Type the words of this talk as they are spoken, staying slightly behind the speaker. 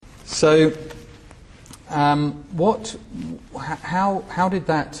So, how did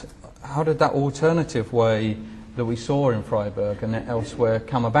that alternative way that we saw in Freiburg and elsewhere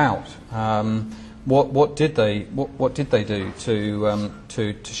come about? What did they do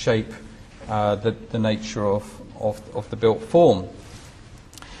to shape the nature of the built form?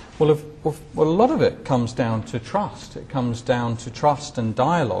 Well, a lot of it comes down to trust. It comes down to trust and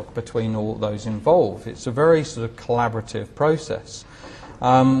dialogue between all those involved. It's a very sort of collaborative process,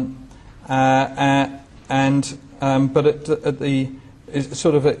 but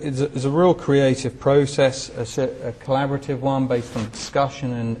it's a real creative process, a collaborative one based on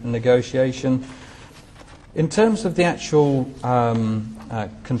discussion and negotiation. In terms of the actual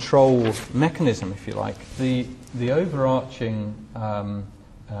control mechanism, if you like, the overarching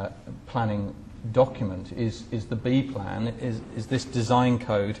planning document is the B plan, is this design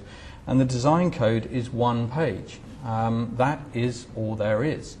code, and the design code is one page. That is all there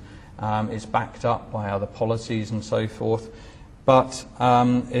is. It's backed up by other policies and so forth, but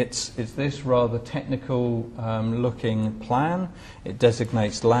it's this rather technical looking plan. It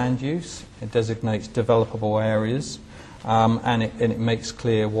designates land use, it designates developable areas, and it makes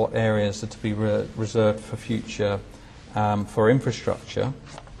clear what areas are to be reserved for future for infrastructure.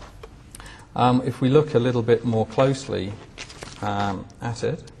 If we look a little bit more closely at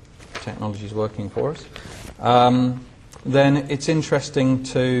it, technology is working for us, then it's interesting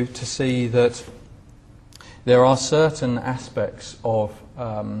to see that there are certain aspects of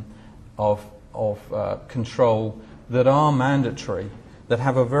control that are mandatory, that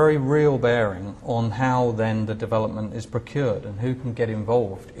have a very real bearing on how then the development is procured and who can get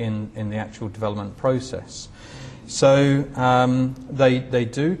involved in the actual development process. So they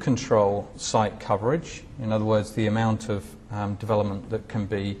do control site coverage, in other words, the amount of development that can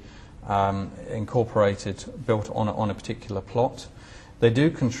be incorporated, built on a particular plot. They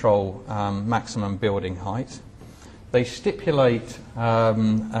do control maximum building height. They stipulate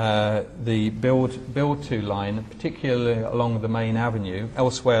the build to line, particularly along the main avenue.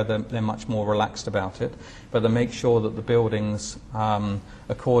 Elsewhere they're much more relaxed about it, but they make sure that the buildings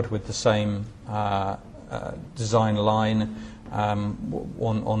accord with the same design line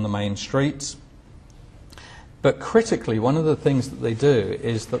on the main streets. But critically, one of the things that they do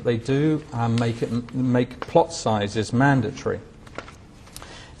is that they do make plot sizes mandatory.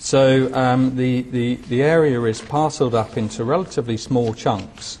 So the area is parcelled up into relatively small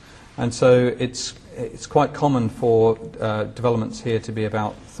chunks, and so it's quite common for developments here to be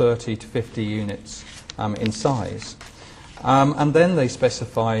about 30 to 50 units in size. And then they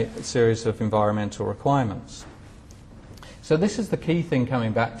specify a series of environmental requirements. So this is the key thing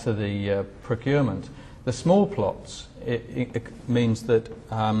coming back to the procurement. The small plots, it means that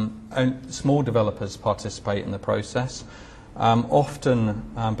small developers participate in the process, often,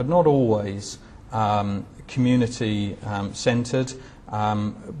 but not always, community-centred,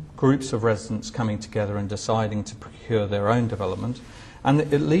 groups of residents coming together and deciding to procure their own development, and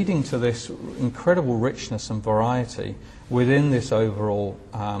it leading to this incredible richness and variety within this overall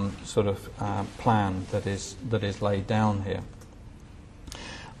plan that is laid down here.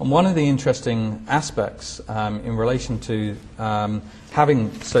 And one of the interesting aspects in relation to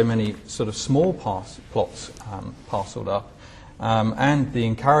having so many sort of small plots parcelled up, and the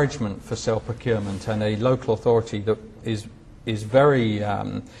encouragement for self-procurement and a local authority that is very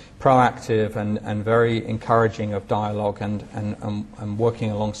proactive and very encouraging of dialogue and working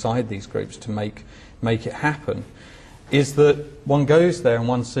alongside these groups to make it happen, is that one goes there and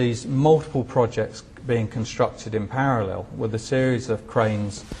one sees multiple projects being constructed in parallel with a series of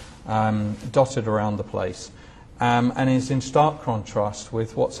cranes dotted around the place, and is in stark contrast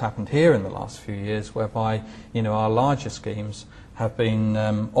with what's happened here in the last few years, whereby our larger schemes have been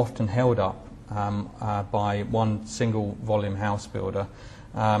often held up by one single volume house builder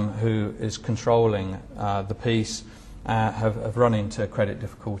who is controlling the piece, have run into credit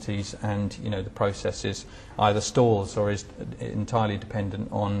difficulties, and the process is either stalls or is entirely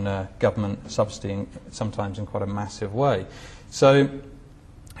dependent on government subsidy, sometimes in quite a massive way. So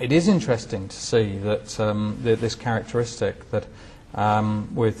it is interesting to see that this characteristic that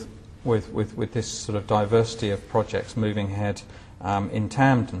with this sort of diversity of projects moving ahead in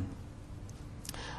tandem,